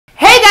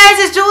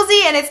guys, it's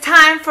Jouelzy, and it's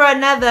time for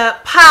another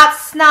pop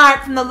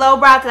snark from the low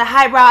brow to the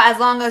high brow, as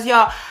long as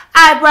your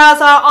eyebrows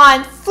are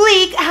on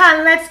fleek.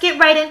 And let's get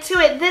right into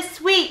it.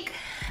 This week,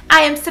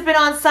 I am sipping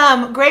on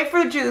some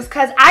grapefruit juice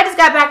because I just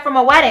got back from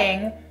a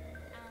wedding,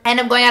 and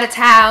I'm going out of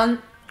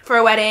town for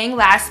a wedding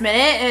last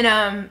minute,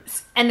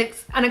 and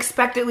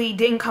unexpectedly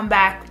didn't come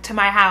back to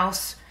my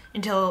house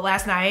until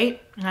last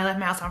night. And I left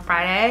my house on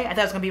Friday. I thought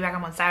I was gonna be back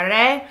home on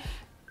Saturday.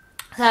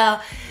 So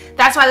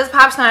that's why this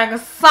pop snark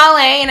is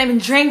falling, and I've been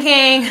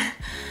drinking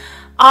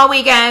all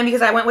weekend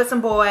because I went with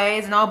some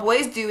boys, and all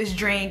boys do is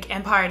drink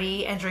and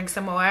party and drink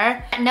some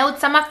more.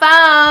 Notes on my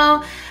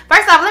phone.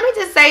 First off, let me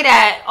just say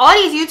that all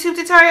these YouTube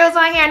tutorials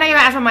on here, I know you're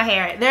asking for my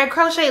hair. They're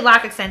crochet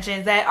lock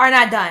extensions that are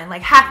not done.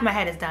 Like half of my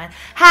head is done.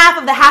 Half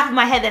of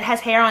my head that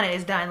has hair on it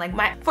is done.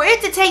 Like for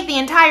it to take the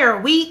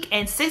entire week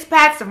and 6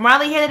 packs of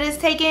Marley hair that it's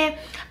taken,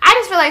 I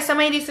just feel like so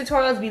many of these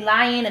tutorials be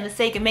lying in the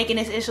sake of making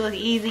this issue look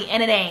easy,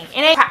 and it ain't.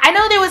 I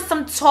know there was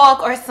some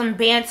talk or some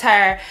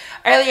banter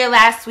earlier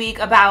last week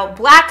about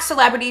black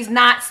celebrities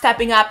not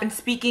stepping up and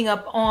speaking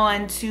up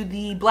on to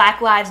the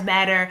Black Lives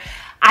Matter,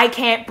 I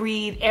Can't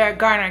Breathe, Eric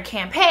Garner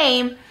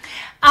campaign.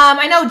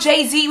 I know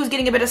Jay-Z was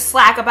getting a bit of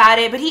slack about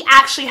it, but he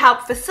actually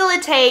helped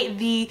facilitate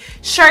the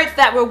shirts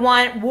that were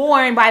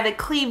worn by the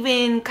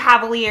Cleveland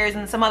Cavaliers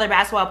and some other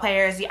basketball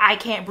players, the I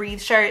Can't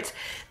Breathe shirts.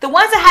 The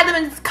ones that had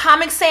them in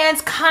Comic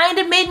Sans kind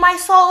of made my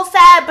soul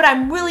sad, but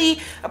I'm really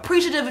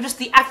appreciative of just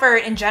the effort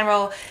in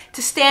general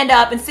to stand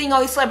up and seeing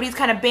all these celebrities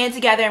kind of band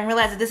together and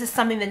realize that this is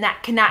something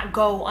that cannot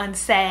go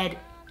unsaid.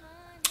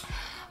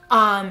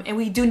 And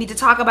we do need to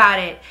talk about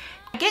it.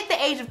 I get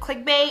the age of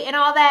clickbait and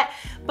all that,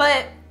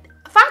 but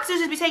Fox News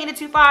just be taking it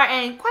too far,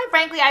 and quite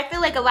frankly, I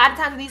feel like a lot of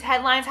times when these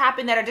headlines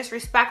happen that are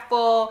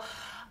disrespectful,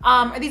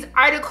 or these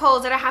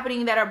articles that are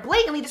happening that are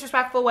blatantly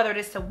disrespectful, whether it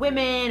is to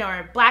women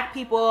or black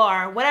people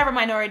or whatever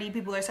minority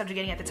people are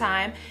subjugating at the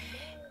time,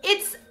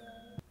 it's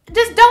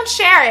just don't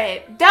share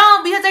it.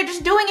 Don't, because they're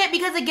just doing it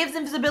because it gives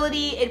them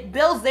visibility, it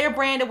builds their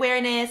brand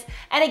awareness,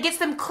 and it gets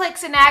them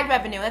clicks and ad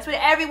revenue. That's what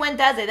everyone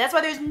does it. That's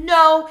why there's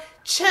no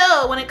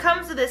chill when it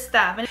comes to this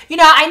stuff. And you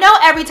know, I know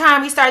every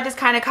time we start this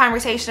kind of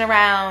conversation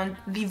around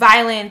the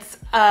violence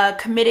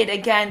committed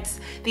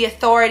against the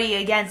authority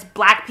against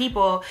black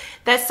people,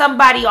 that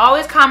somebody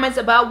always comments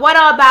about what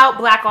about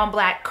black on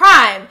black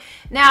crime.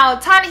 Now,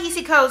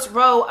 Ta-Nehisi Coates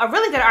wrote a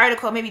really good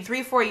article maybe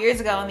 3-4 years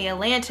ago in The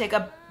Atlantic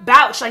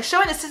about like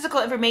showing the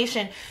statistical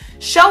information,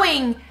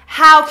 showing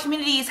how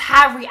communities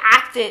have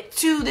reacted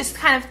to this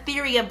kind of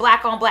theory of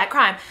black on black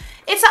crime.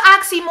 It's an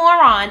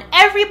oxymoron.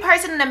 Every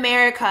person in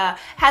America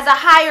has a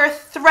higher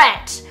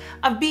threat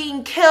of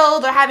being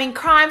killed or having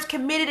crimes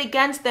committed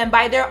against them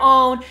by their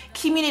own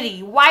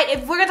community. White,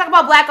 if we're gonna talk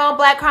about black on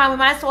black crime, we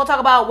might as well talk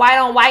about white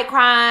on white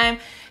crime,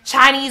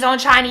 Chinese on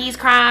Chinese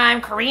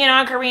crime, Korean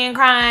on Korean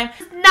crime.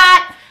 It's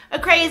not a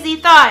crazy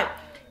thought.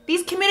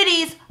 These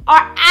communities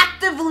are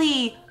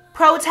actively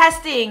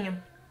protesting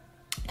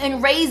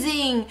and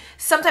raising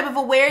some type of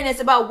awareness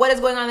about what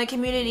is going on in the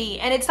community.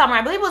 And it's summer.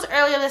 I believe it was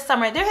earlier this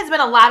summer. There has been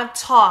a lot of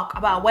talk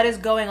about what is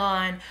going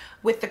on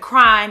with the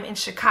crime in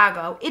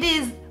Chicago. It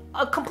is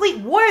a complete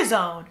war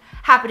zone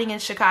happening in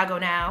Chicago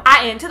now.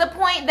 And to the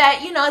point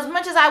that, you know, as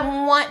much as I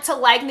want to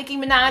like Nicki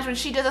Minaj when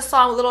she does a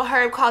song with Lil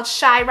Herb called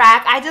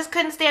ChiRaq, I just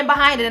couldn't stand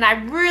behind it, and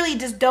I really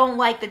just don't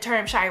like the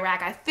term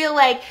ChiRaq. I feel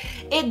like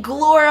it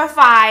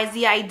glorifies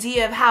the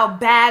idea of how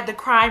bad the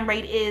crime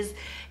rate is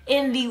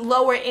in the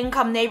lower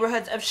income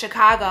neighborhoods of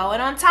Chicago.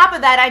 And on top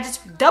of that, I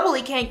just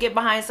doubly can't get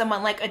behind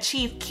someone like a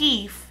Chief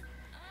Keef.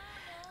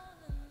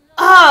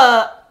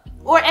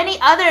 Or any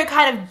other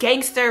kind of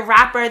gangster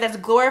rapper that's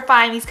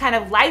glorifying these kind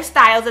of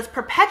lifestyles, that's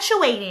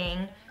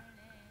perpetuating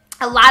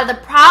a lot of the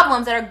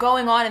problems that are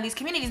going on in these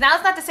communities. Now,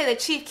 it's not to say that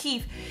Chief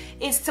Keef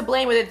is to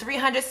blame, with a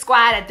 300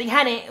 squad at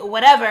 300,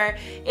 whatever,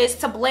 is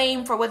to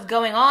blame for what's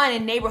going on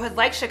in neighborhoods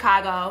like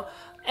Chicago.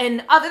 And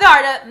there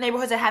are other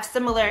neighborhoods that have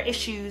similar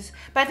issues,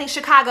 but I think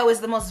Chicago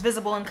is the most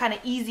visible and kind of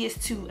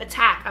easiest to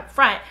attack up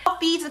front. It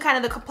feeds in kind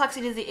of the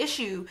complexity of the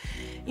issue,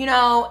 you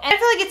know, and I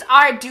feel like it's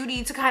our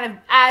duty to kind of,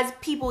 as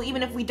people,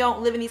 even if we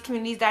don't live in these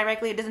communities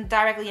directly, it doesn't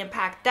directly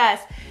impact us,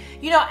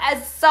 you know,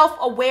 as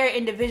self-aware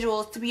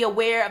individuals, to be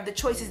aware of the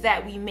choices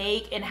that we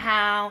make and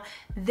how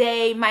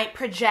they might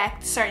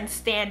project certain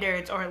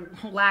standards or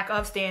lack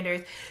of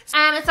standards.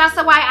 It's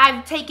also why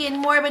I've taken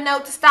more of a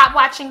note to stop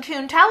watching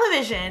coon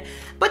television.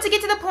 But to get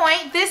to the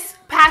point, this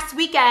past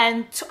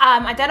weekend,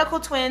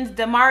 identical twins,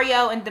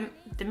 Demario and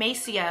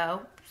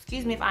Demasio,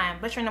 excuse me if I am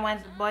butchering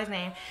the boy's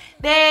name,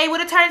 they would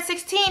have turned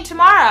 16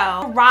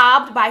 tomorrow.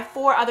 Robbed by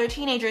 4 other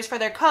teenagers for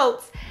their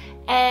coats.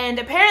 And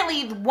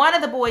apparently one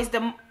of the boys,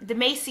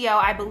 DeMacio,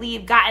 I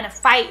believe, got in a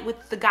fight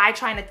with the guy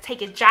trying to take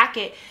his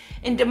jacket,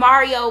 and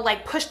DeMario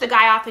like pushed the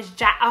guy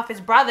off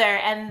his brother,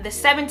 and the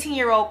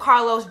 17-year-old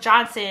Carlos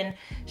Johnson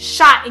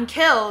shot and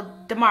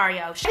killed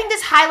DeMario. I think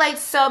this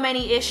highlights so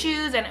many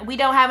issues, and we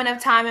don't have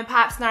enough time in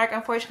Pop Snark,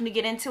 unfortunately, to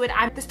get into it.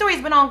 The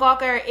story's been on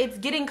Gawker. It's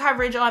getting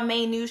coverage on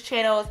main news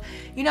channels.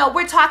 You know,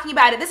 we're talking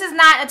about it. This is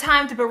not a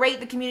time to berate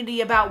the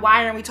community about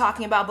why aren't we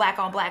talking about black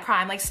on black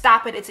crime. Like,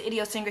 stop it. It's an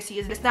idiosyncrasy.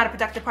 It's not a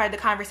productive part of the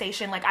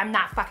conversation. Like, I'm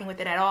not fucking with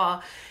it at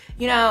all.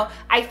 You know,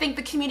 I think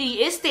the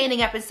community is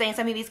standing up and saying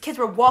something. These kids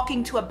were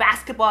walking to a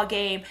basketball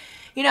game,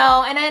 you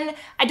know, and then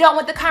I don't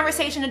want the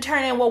conversation to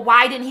turn in, well,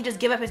 why didn't he just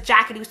give up his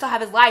jacket? He would still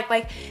have his life.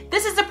 Like,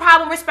 this is the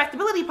problem with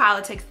respectability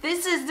politics.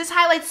 This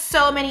highlights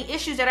so many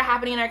issues that are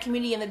happening in our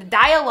community and the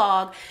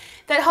dialogue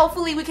that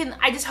hopefully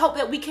I just hope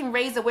that we can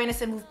raise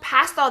awareness and move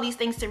past all these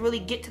things to really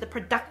get to the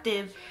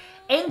productive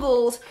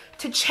angles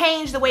to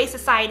change the way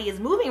society is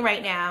moving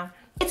right now.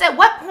 It's at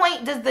what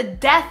point does the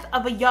death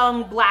of a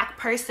young black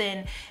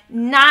person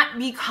not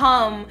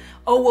become,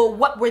 oh, well,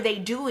 what were they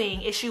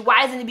doing issue?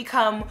 Why doesn't it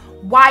become,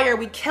 why are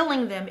we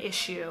killing them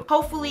issue?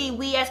 Hopefully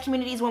we as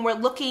communities, when we're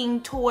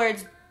looking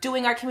towards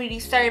doing our community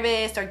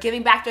service or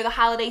giving back during the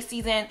holiday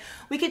season,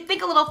 we could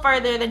think a little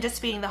further than just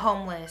feeding the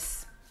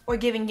homeless or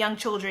giving young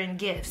children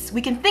gifts.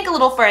 We can think a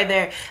little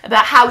further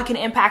about how we can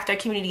impact our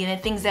community and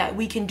the things that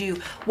we can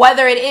do,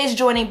 whether it is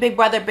joining Big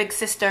Brother, Big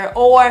Sister,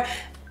 or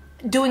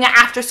doing an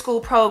after-school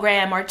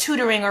program, or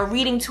tutoring, or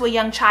reading to a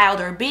young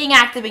child, or being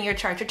active in your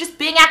church, or just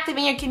being active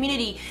in your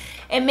community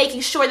and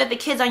making sure that the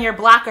kids on your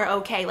block are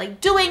okay. Like,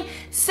 doing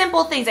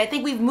simple things. I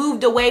think we've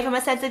moved away from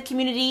a sense of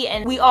community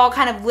and we all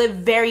kind of live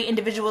very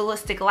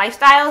individualistic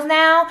lifestyles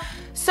now.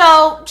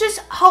 So just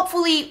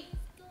hopefully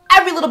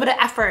every little bit of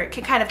effort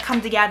can kind of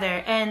come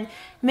together, and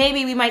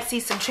maybe we might see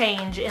some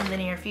change in the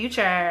near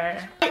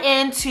future.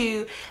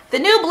 Into the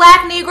new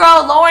black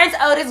Negro, Lawrence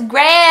Otis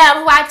Graham,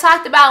 who I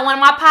talked about in one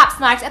of my Pop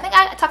Snarks. I think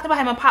I talked about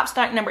him in Pop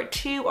Snark number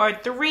 2 or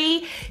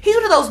 3. He's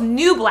one of those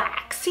new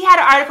blacks. He had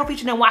an article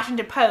featured in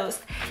Washington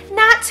Post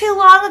not too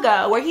long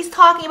ago where he's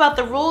talking about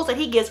the rules that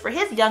he gives for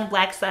his young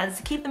black sons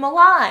to keep them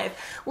alive.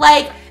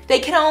 Like, they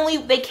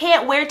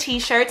can't wear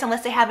t-shirts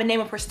unless they have a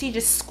name of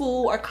prestigious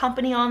school or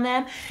company on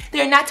them.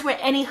 They're not to wear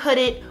any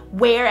hooded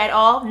wear at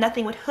all,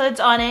 nothing with hoods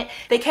on it.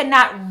 They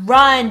cannot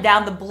run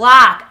down the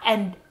block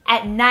and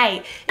at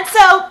night. And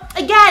so,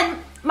 again,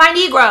 my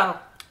Negro,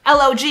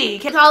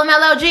 LOG. Can I call him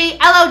LOG?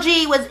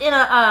 LOG was in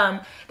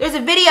a, there's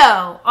a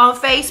video on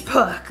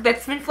Facebook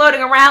that's been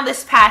floating around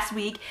this past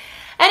week,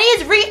 and he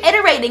is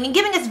reiterating and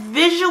giving us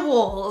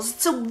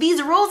visuals to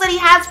these rules that he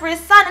has for his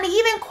son, and he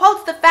even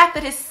quotes the fact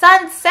that his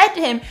son said to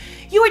him,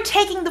 "You are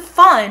taking the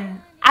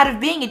fun out of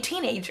being a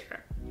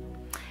teenager."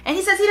 And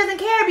he says he doesn't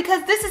care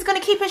because this is going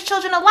to keep his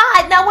children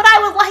alive. Now, what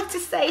I would like to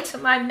say to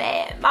my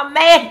man,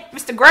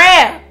 Mr.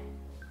 Graham,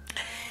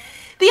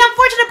 the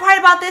unfortunate part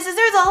about this is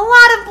there's a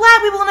lot of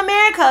black people in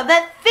America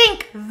that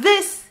think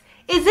this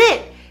is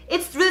it.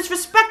 It's this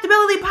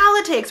respectability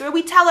politics where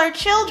we tell our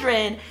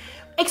children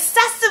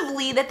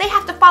excessively that they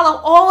have to follow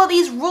all of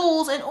these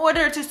rules in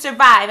order to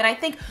survive. And I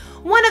think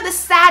one of the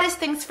saddest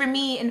things for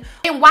me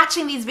in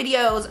watching these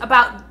videos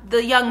about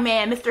the young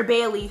man, Mr.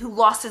 Bailey, who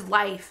lost his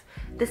life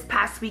this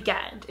past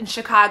weekend in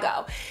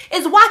Chicago,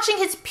 is watching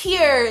his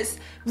peers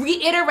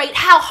reiterate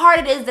how hard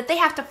it is that they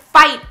have to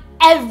fight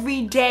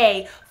every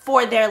day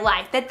for their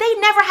life, that they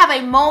never have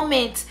a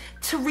moment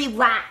to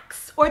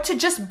relax or to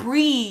just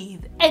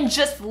breathe and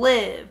just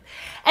live.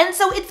 And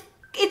so it's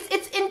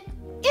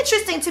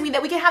interesting to me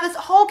that we can have this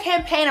whole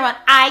campaign around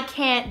I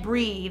can't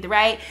breathe,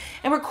 right?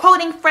 And we're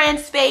quoting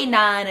Franz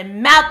Fanon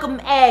and Malcolm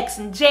X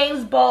and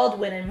James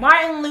Baldwin and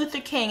Martin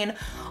Luther King and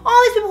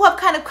all these people who have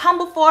kind of come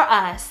before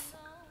us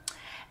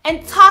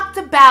and talked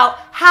about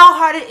how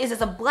hard it is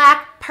as a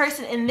black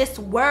person in this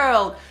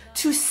world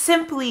to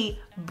simply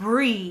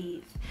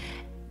breathe.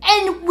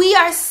 And we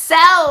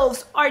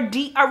ourselves are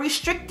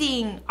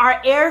restricting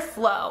our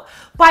airflow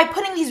by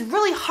putting these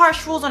really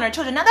harsh rules on our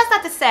children. Now, that's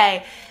not to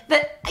say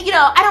that, you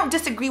know, I don't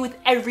disagree with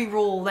every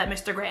rule that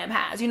Mr. Graham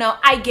has. You know,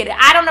 I get it.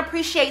 I don't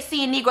appreciate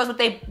seeing Negroes what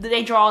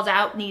they draws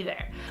out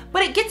neither.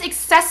 But it gets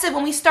excessive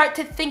when we start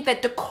to think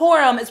that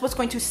decorum is what's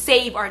going to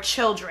save our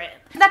children.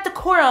 It's not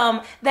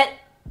decorum that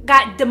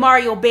got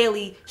DeMario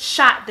Bailey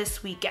shot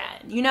this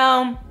weekend, you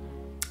know?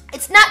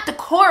 It's not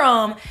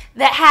decorum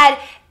that had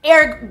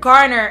Eric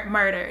Garner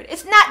murdered.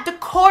 It's not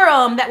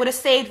decorum that would have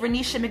saved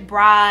Renisha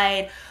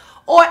McBride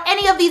or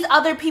any of these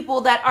other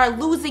people that are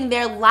losing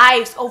their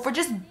lives over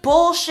just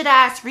bullshit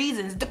ass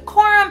reasons.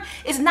 Decorum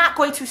is not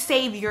going to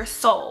save your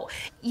soul.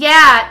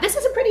 Yeah, this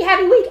is a pretty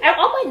heavy week.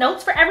 All my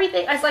notes for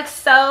everything is like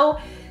so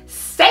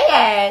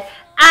sad.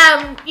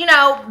 You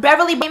know,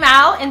 Beverly came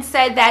out and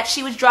said that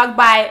she was drugged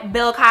by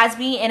Bill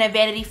Cosby in a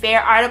Vanity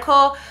Fair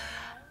article.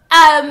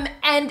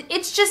 And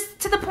it's just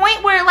to the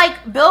point where,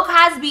 like, Bill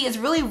Cosby is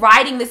really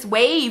riding this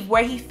wave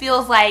where he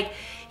feels like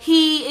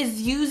he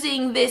is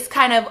using this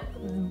kind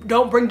of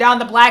don't bring down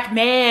the black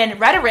man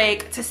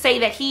rhetoric to say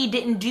that he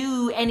didn't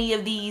do any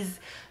of these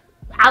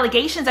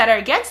allegations that are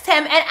against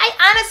him. And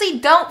I honestly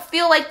don't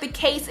feel like the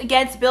case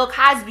against Bill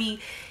Cosby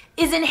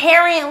is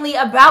inherently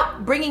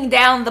about bringing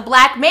down the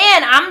black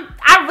man.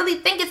 I really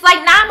think it's like,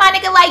 nah, my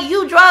nigga, like,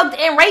 you drugged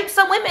and raped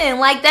some women.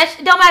 Like, that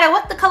don't matter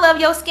what the color of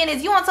your skin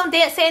is. You on some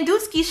dance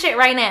Sandusky shit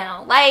right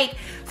now. Like,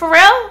 for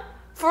real?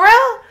 For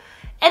real?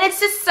 And it's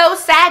just so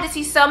sad to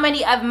see so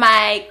many of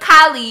my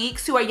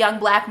colleagues who are young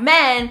black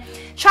men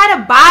try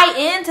to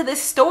buy into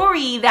this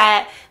story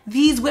that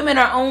these women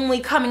are only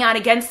coming out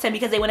against him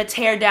because they want to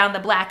tear down the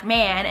black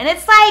man. And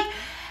it's like,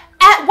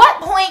 at what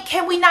point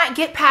can we not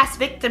get past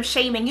victim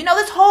shaming? You know,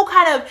 this whole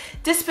kind of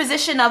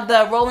disposition of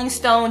the Rolling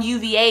Stone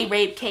UVA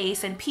rape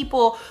case and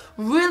people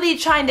really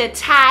trying to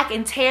attack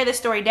and tear the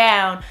story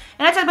down.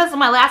 And I talked about this in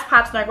my last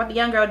Pop Snark with the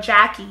young girl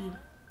Jackie,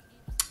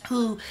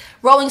 who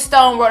Rolling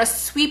Stone wrote a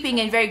sweeping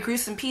and very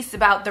gruesome piece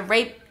about the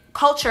rape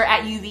culture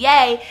at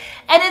UVA.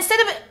 And instead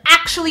of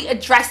actually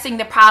addressing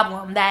the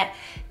problem that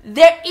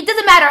it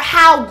doesn't matter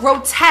how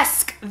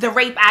grotesque the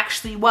rape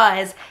actually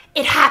was,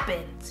 it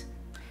happened.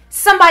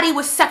 Somebody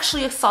was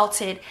sexually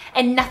assaulted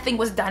and nothing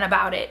was done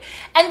about it.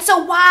 And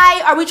so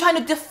why are we trying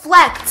to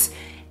deflect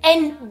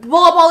and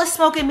blow up all the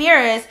smoke and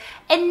mirrors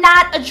and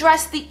not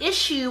address the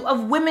issue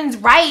of women's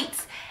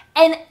rights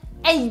and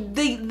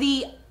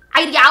the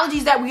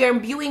ideologies that we are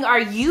imbuing our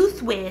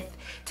youth with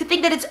to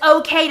think that it's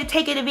okay to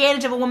take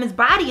advantage of a woman's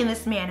body in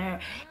this manner?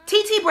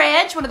 TT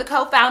Branch, one of the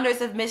co-founders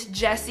of Miss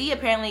Jessie,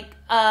 apparently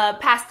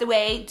passed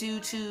away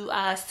due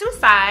to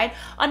suicide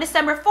on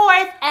December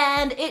 4th,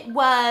 and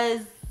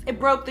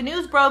the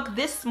news broke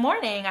this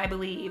morning, I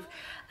believe.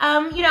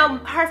 You know,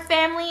 her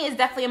family is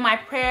definitely in my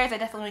prayers. I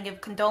definitely want to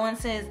give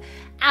condolences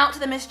out to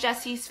the Miss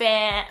Jessie's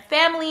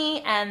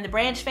family and the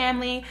Branch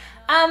family.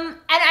 And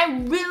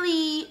I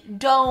really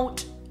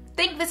don't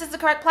think this is the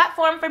correct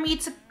platform for me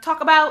to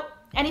talk about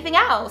anything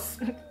else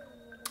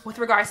with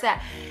regards to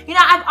that. You know,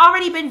 I've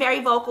already been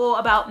very vocal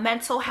about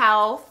mental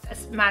health.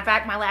 As a matter of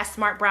fact, my last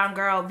Smart Brown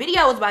Girl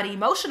video was about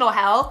emotional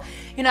health.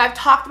 You know, I've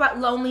talked about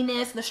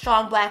loneliness and the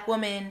strong black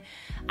woman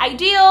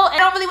ideal. I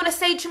don't really want to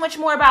say too much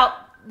more about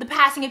the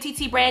passing of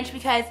TT Branch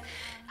because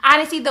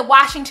honestly, the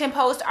Washington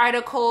Post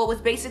article was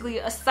basically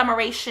a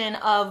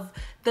summarization of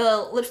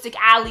the Lipstick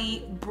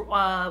Alley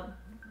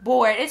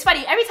board. It's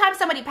funny, every time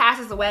somebody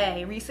passes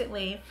away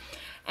recently,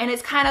 and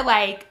it's kind of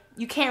like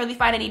you can't really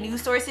find any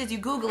news sources, you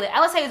Google it.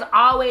 LSA is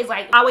always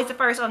the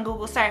first on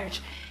Google search.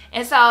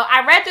 And so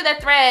I read through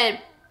that thread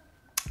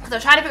because I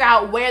was trying to figure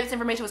out where this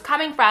information was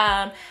coming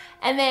from.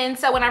 And then,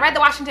 so when I read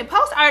the Washington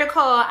Post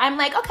article, I'm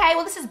like, okay,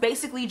 well, this is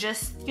basically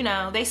just, you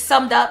know, they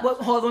summed up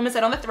what all the women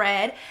said on the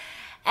thread.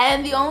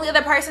 And the only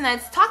other person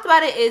that's talked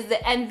about it is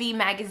the Envy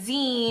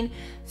magazine.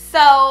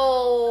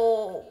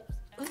 So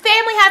the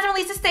family hasn't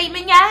released a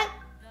statement yet.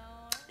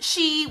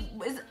 She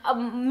is a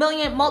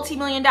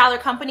multi-million dollar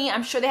company.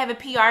 I'm sure they have a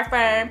PR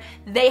firm.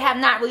 They have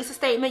not released a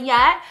statement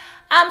yet.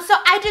 So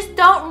I just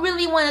don't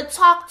really want to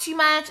talk too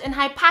much and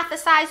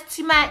hypothesize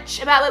too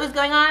much about what was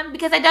going on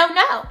because I don't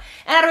know.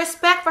 And out of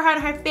respect for her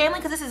and her family,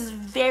 because this is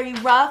very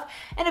rough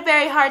and a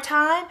very hard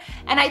time,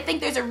 and I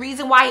think there's a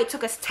reason why it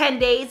took us 10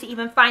 days to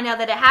even find out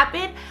that it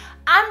happened.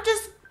 I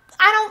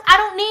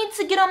don't need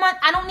to get on my,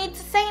 I don't need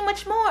to say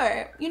much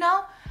more, you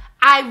know?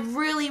 I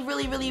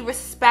really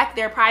respect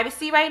their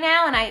privacy right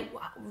now, and I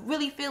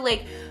really feel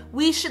like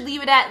we should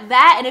leave it at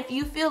that. And if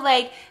you feel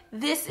like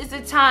this is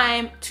a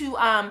time to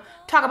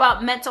talk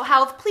about mental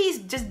health, please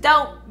just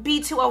don't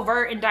be too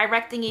overt in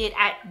directing it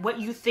at what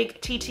you think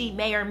TT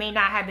may or may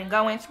not have been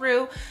going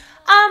through.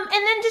 And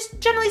then just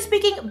generally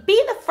speaking,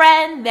 be the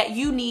friend that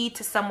you need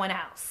to someone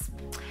else.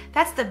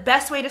 That's the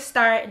best way to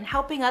start in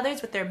helping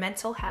others with their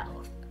mental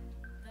health.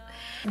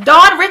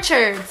 Dawn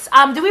Richards,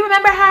 do we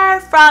remember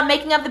her from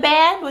Making of the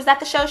Band? Was that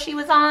the show she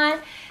was on?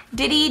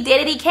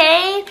 Diddy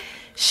Kane?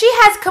 She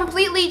has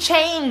completely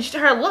changed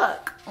her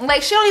look.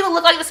 Like, she don't even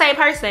look like the same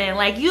person.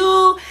 Like,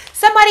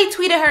 somebody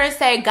tweeted her and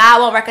said, God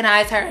won't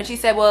recognize her. And she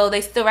said, well, they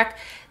still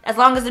as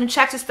long as them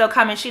checks are still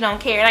coming, she don't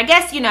care. And I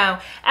guess, you know,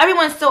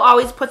 everyone still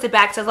always puts it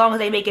back to as long as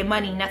they making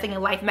money, nothing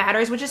in life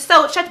matters, which is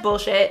such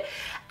bullshit.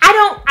 I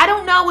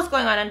don't know what's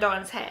going on in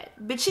Dawn's head,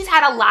 but she's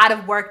had a lot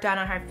of work done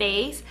on her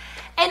face.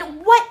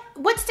 And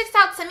what sticks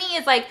out to me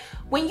is, like,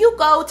 when you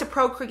go to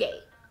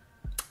procreate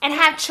and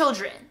have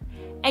children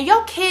and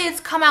your kids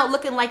come out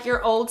looking like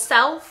your old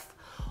self,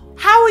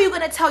 how are you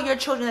going to tell your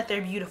children that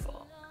they're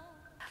beautiful?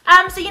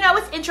 So, you know,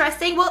 it's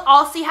interesting. We'll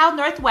all see how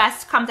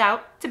Northwest comes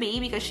out to be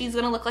because she's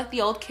going to look like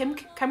the old Kim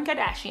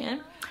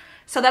Kardashian.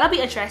 So that'll be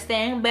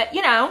interesting. But,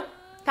 you know,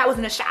 that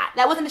wasn't a shot.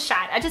 That wasn't a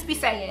shot. I just be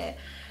saying.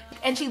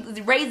 And she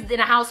was raised in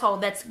a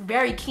household that's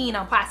very keen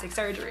on plastic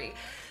surgery.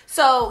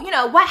 So, you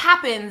know, what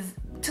happens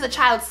to the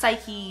child's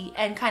psyche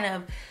and kind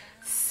of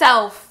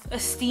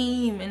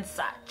self-esteem and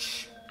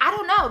such? I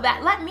don't know.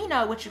 Let me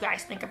know what you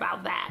guys think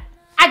about that.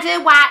 I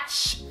did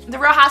watch The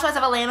Real Housewives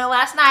of Atlanta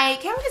last night.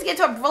 Can we just get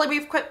to a really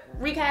brief quick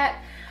recap?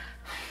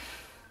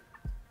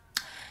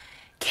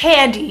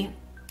 Kandi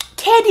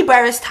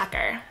Burris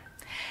Tucker.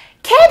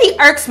 Kandi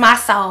irks my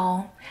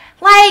soul.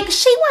 Like,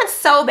 she wants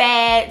so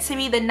bad to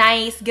be the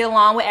nice, get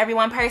along with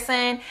everyone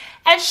person,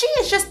 and she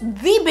is just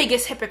the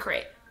biggest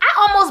hypocrite.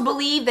 I almost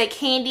believe that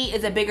Kandi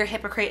is a bigger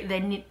hypocrite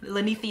than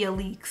Lanithia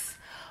Leakes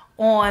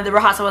on the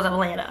Real Housewives of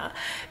Atlanta,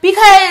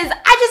 because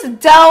I just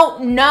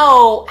don't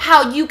know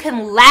how you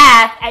can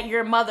laugh at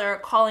your mother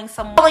calling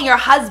your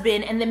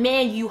husband and the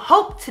man you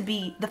hope to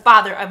be the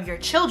father of your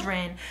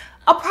children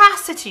a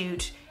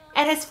prostitute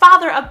and his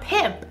father a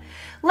pimp.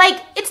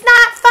 Like, it's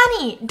not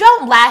funny.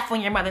 Don't laugh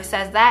when your mother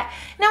says that.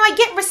 Now, I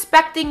get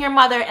respecting your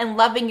mother and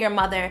loving your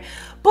mother,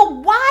 but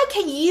why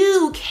can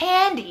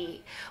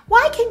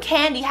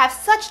Kandi have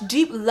such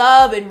deep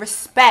love and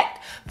respect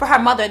for her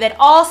mother that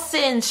all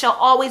sins shall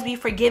always be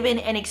forgiven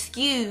and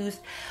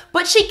excused,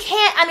 but she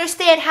can't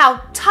understand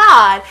how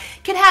Todd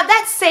can have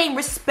that same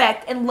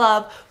respect and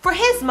love for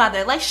his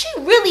mother? Like, she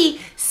really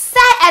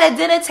sat at a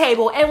dinner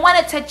table and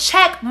wanted to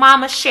check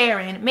Mama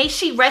Sharon, may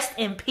she rest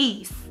in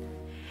peace,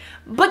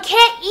 but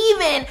can't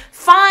even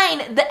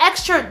find the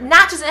extra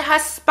notches in her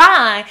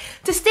spine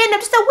to stand up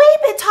just a wee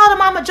bit taller than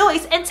Mama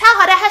Joyce and tell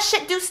her that her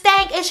shit do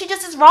stank and she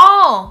just is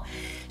wrong.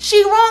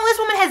 She wrong. This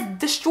woman has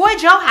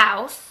destroyed your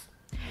house,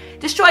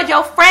 destroyed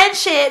your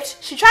friendships.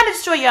 She tried to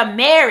destroy your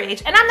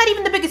marriage. And I'm not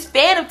even the biggest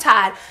fan of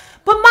Todd,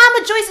 but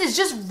Mama Joyce is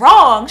just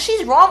wrong.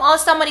 She's wrong on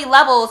so many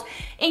levels.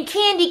 And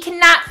Kandi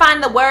cannot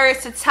find the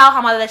words to tell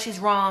her mother that she's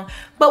wrong,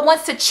 but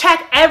wants to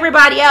check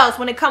everybody else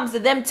when it comes to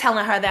them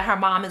telling her that her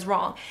mom is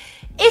wrong.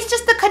 It's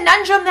just the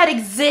conundrum that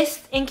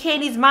exists in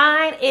Kandi's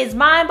mind is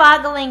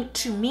mind-boggling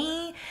to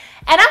me.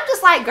 And I'm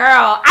just like, girl,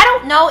 I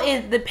don't know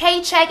if the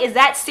paycheck is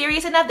that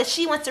serious enough that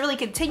she wants to really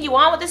continue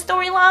on with the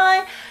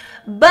storyline.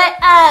 But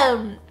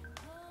I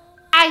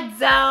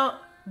don't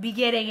be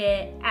getting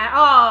it at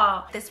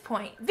all at this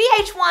point.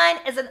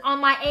 VH1 is on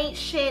my ain't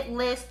shit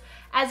list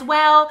as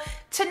well.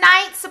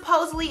 Tonight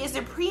supposedly is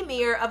the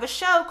premiere of a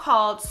show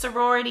called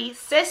Sorority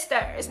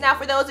Sisters. Now,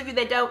 for those of you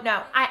that don't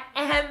know, I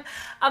am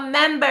a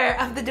member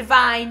of the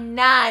Divine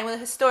Nine, one of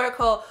the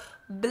historical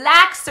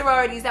black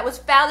sororities that was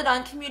founded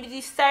on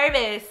community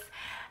service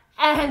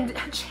and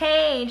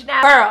change.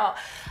 Now, girl,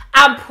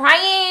 I'm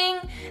praying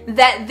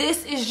that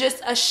this is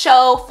just a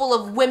show full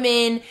of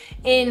women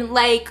in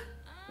like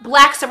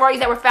black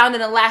sororities that were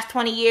founded in the last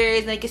 20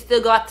 years and they can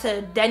still go out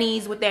to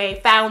Denny's with their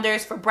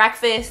founders for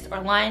breakfast or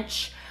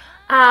lunch.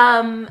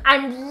 I'm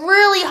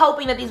really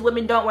hoping that these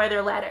women don't wear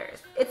their letters.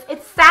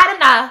 It's sad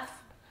enough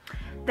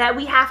that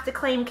we have to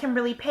claim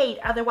Kimberly Pate,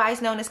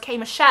 otherwise known as K.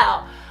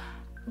 Michelle.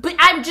 But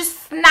I'm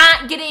just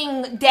not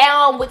getting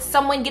down with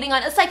someone getting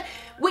on. It's like,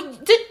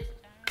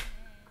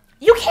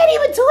 you can't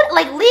even do it.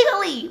 Like,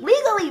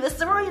 legally, the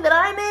sorority that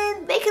I'm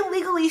in, they can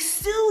legally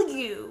sue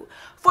you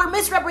for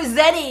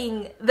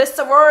misrepresenting the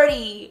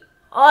sorority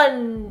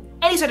on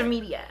any sort of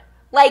media.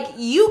 Like,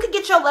 you could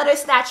get your letter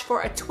snatched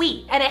for a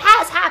tweet, and it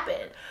has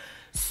happened.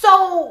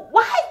 So,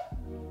 what?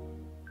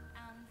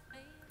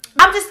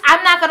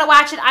 I'm not gonna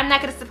watch it. I'm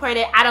not gonna support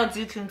it. I don't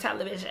do coon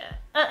television.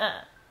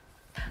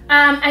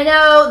 I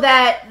know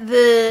that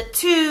the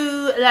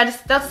two,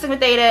 Delta Sigma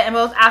Theta and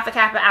both Alpha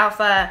Kappa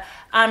Alpha,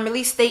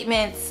 released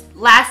statements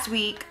last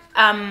week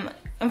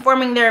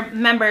informing their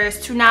members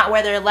to not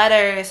wear their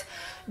letters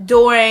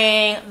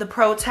during the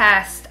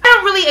protest. I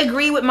don't really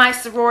agree with my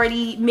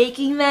sorority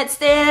making that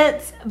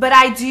stance, but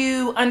I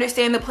do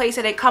understand the place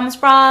that it comes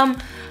from.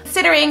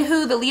 Considering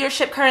who the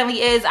leadership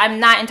currently is, I'm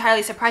not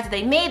entirely surprised that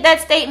they made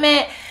that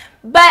statement,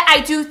 but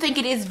I do think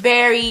it is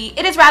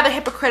rather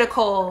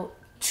hypocritical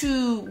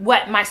to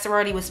what my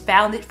sorority was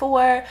founded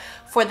for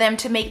them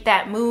to make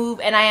that move,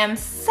 and I am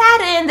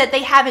saddened that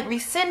they haven't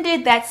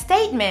rescinded that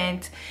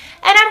statement.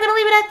 And I'm gonna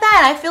leave it at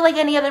that. I feel like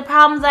any other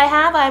problems I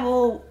have, I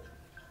will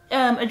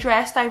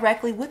address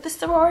directly with the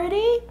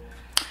sorority.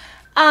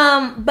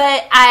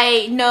 But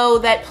I know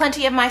that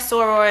plenty of my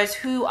sorors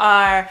who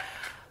are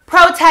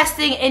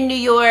protesting in New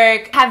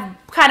York have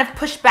kind of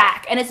pushed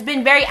back, and it's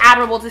been very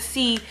admirable to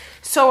see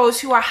sorors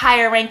who are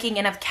higher ranking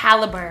and of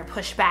caliber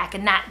push back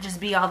and not just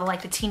be all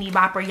the teeny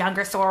bopper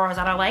younger sorors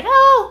that are like,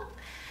 oh,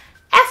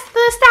 F the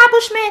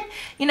establishment.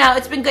 You know,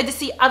 it's been good to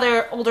see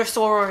other older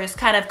sorors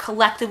kind of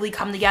collectively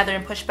come together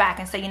and push back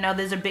and say, you know,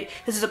 this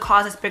is a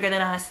cause that's bigger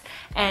than us,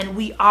 and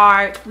we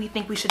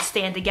think we should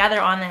stand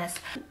together on this.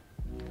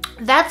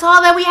 That's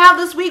all that we have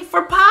this week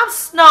for Pop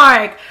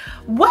Snark.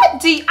 I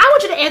want you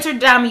to answer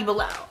down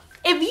below.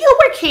 If you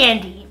were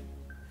Kandi,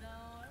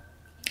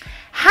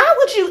 how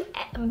would you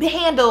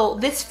handle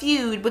this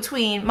feud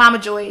between Mama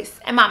Joyce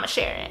and Mama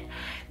Sharon?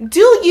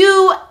 Does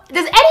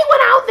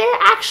anyone out there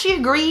actually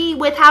agree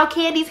with how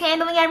Kandi's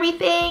handling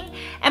everything?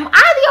 Am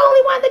I the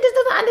only one that just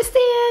doesn't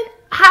understand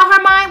how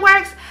her mind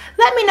works?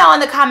 Let me know in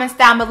the comments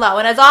down below.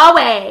 And as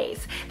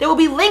always, there will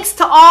be links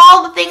to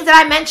all the things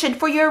that I mentioned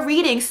for your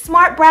reading.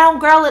 Smart Brown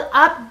Girl and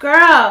Up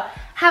Girl.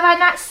 Have I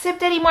not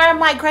sipped any more of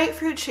my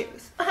grapefruit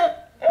juice? Oh,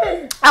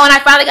 and I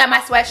finally got my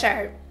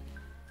sweatshirt.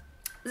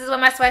 This is what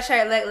my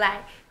sweatshirt looked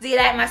like. Do you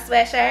like my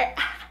sweatshirt?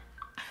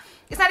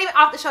 It's not even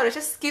off the shoulder, it's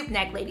just scoop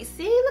neck, ladies.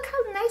 See, look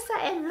how nice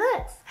it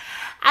looks.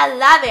 I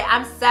love it.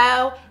 I'm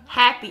so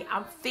happy.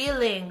 I'm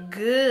feeling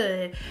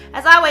good.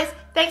 As always,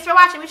 thanks for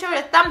watching. Be sure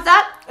to thumbs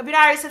up. If you're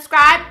not already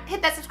subscribed,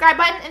 hit that subscribe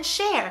button and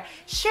share.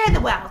 Share the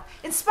wealth.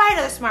 Inspire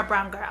another smart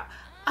brown girl.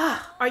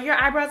 Are your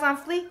eyebrows on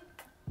fleek?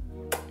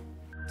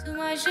 To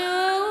my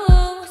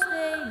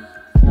Jouelzy,